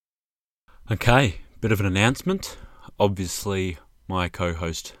Okay, bit of an announcement. Obviously, my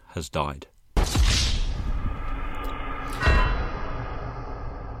co-host has died.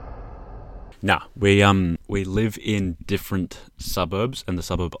 Nah, we live in different suburbs, and the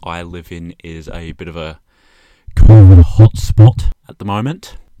suburb I live in is a bit of a COVID hotspot at the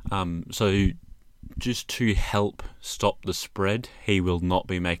moment. So just to help stop the spread, he will not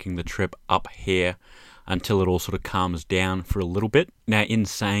be making the trip up here until it all sort of calms down for a little bit. Now, in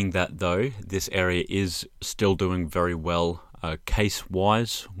saying that though, this area is still doing very well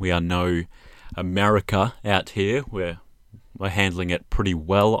case-wise. We are no America out here. We're handling it pretty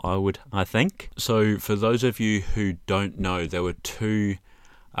well, I think. So for those of you who don't know, there were two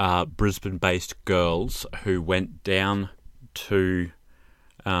Brisbane-based girls who went down to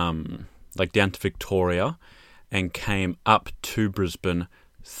Victoria and came up to Brisbane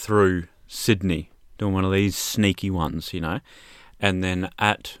through Sydney, doing one of these sneaky ones, And then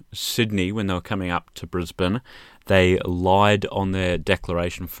at Sydney, when they were coming up to Brisbane, they lied on their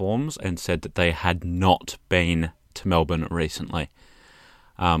declaration forms and said that they had not been to Melbourne recently,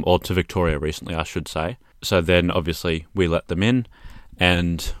 or to Victoria recently, I should say. So then, obviously, we let them in,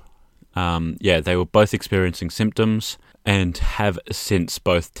 and they were both experiencing symptoms and have since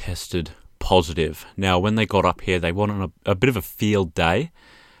both tested positive. Now, when they got up here, they went on a bit of a field day,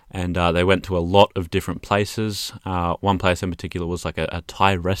 and they went to a lot of different places. One place in particular was like a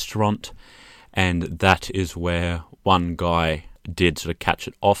Thai restaurant, and that is where one guy did sort of catch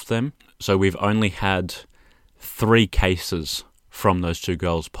it off them. So we've only had 3 cases from those 2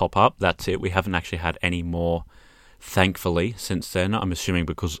 girls pop up. That's it. We haven't actually had any more, thankfully, since then. I'm assuming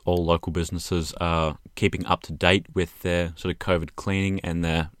because all local businesses are keeping up to date with their sort of COVID cleaning and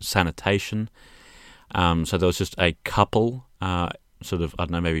their sanitation. So there was just a couple,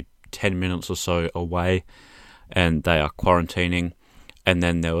 maybe 10 minutes or so away, and they are quarantining. And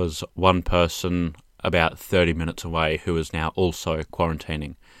then there was one person about 30 minutes away who is now also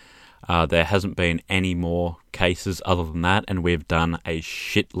quarantining. There hasn't been any more cases other than that, and we've done a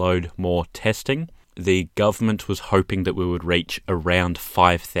shitload more testing. The government was hoping that we would reach around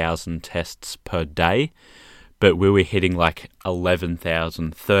 5,000 tests per day, but we were hitting like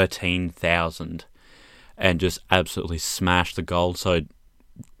 11,000, 13,000, and just absolutely smashed the goal. So,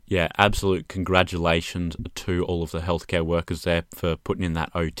 yeah, absolute congratulations to all of the healthcare workers there for putting in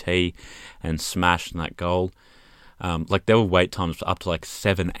that OT and smashing that goal. There were wait times for up to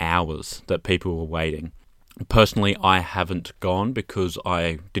 7 hours that people were waiting. Personally, I haven't gone because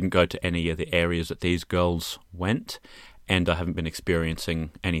I didn't go to any of the areas that these girls went, and I haven't been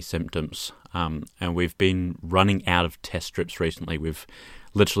experiencing any symptoms. And we've been running out of test strips recently. We've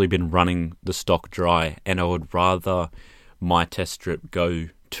literally been running the stock dry, and I would rather my test strip go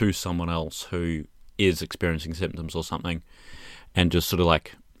to someone else who is experiencing symptoms or something, and just sort of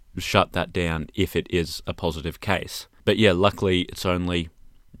shut that down if it is a positive case. But yeah, luckily it's only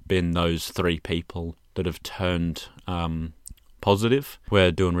been those 3 people that have turned positive.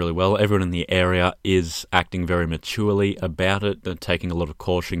 We're doing really well. Everyone in the area is acting very maturely about it. They're taking a lot of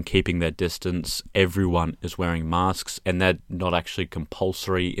caution, keeping their distance. Everyone is wearing masks, and they're not actually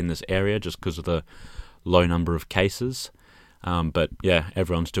compulsory in this area just because of the low number of cases. But yeah,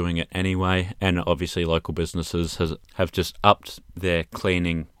 everyone's doing it anyway, and obviously local businesses have just upped their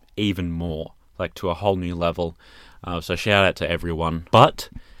cleaning even more, to a whole new level. So shout out to everyone. But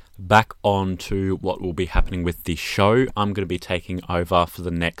back on to what will be happening with the show. I'm going to be taking over for the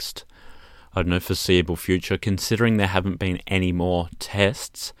next, foreseeable future, considering there haven't been any more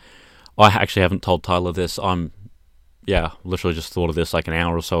tests. I actually haven't told Tyler this. Literally just thought of this an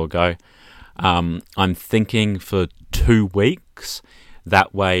hour or so ago. I'm thinking for 2 weeks.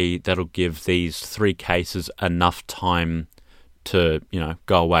 That way, that'll give these 3 cases enough time to,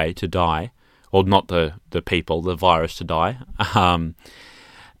 go away, to die. Or not the people, the virus to die.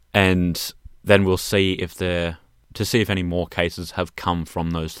 And then we'll see if any more cases have come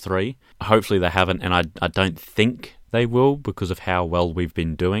from those 3. Hopefully they haven't, and I don't think they will because of how well we've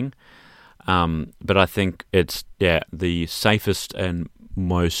been doing. But I think it's, the safest and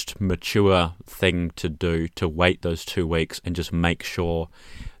most mature thing to do to wait those 2 weeks and just make sure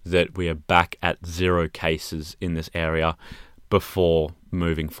that we are back at 0 cases in this area before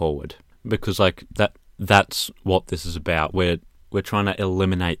moving forward. Because that's what this is about. We're trying to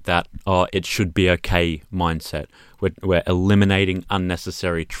eliminate that it should be okay mindset. We're eliminating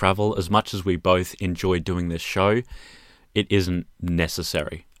unnecessary travel. As much as we both enjoy doing this show, it isn't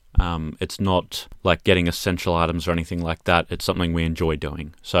necessary. It's not like getting essential items or anything like that. It's something we enjoy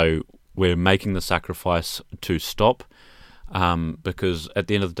doing. So we're making the sacrifice to stop because at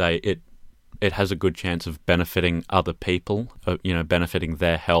the end of the day, it has a good chance of benefiting other people, benefiting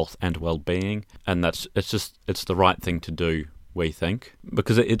their health and well-being, and it's the right thing to do, we think,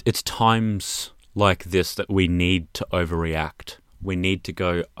 because it's times like this that we need to overreact. We need to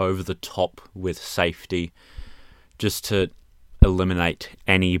go over the top with safety just to eliminate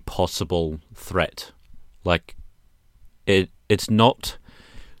any possible threat. Like, it's not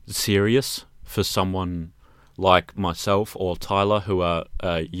serious for someone like myself or Tyler, who are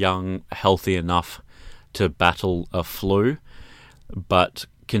young, healthy enough to battle a flu, but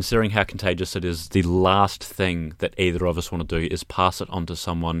considering how contagious it is, the last thing that either of us want to do is pass it on to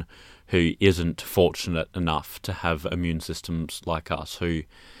someone who isn't fortunate enough to have immune systems like us, who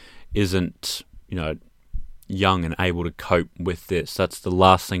isn't, young and able to cope with this. That's the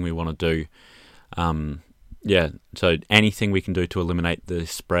last thing we want to do. So anything we can do to eliminate the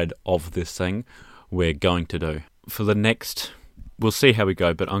spread of this thing, we're going to do. We'll see how we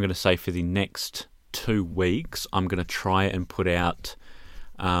go, but I'm going to say for the next 2 weeks, I'm going to try and put out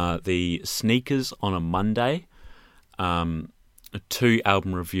the sneakers on a Monday, 2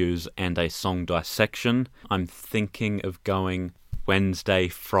 album reviews and a song dissection. I'm thinking of going Wednesday,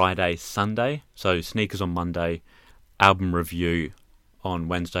 Friday, Sunday. So sneakers on Monday, album review on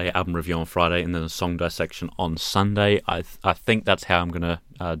Wednesday, album review on Friday, and then a song dissection on Sunday. I think that's how I'm going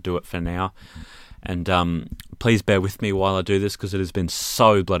to do it for now. And please bear with me while I do this, because it has been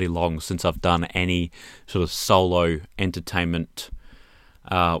so bloody long since I've done any sort of solo entertainment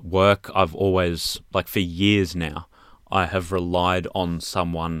work. I've always, for years now, I have relied on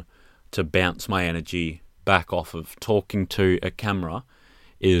someone to bounce my energy back off of. Talking to a camera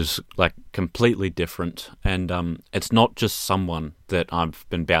is completely different, and it's not just someone that I've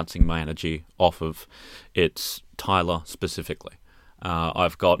been bouncing my energy off of, it's Tyler specifically.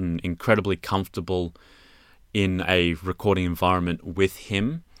 I've gotten incredibly comfortable in a recording environment with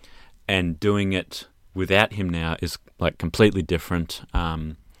him, and doing it without him now is completely different.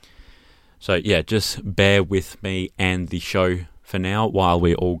 So yeah, just bear with me and the show for now while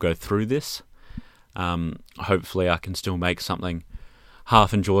we all go through this. Hopefully I can still make something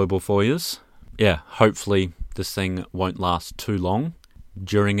half enjoyable for yous. Yeah, hopefully this thing won't last too long.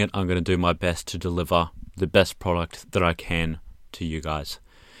 During it, I'm going to do my best to deliver the best product that I can to you guys.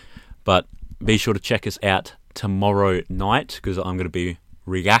 But be sure to check us out tomorrow night, because I'm going to be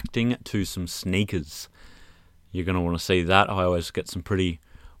reacting to some sneakers. You're going to want to see that. I always get some pretty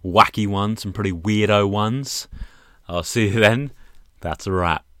wacky ones, some pretty weirdo ones. I'll see you then. That's a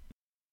wrap.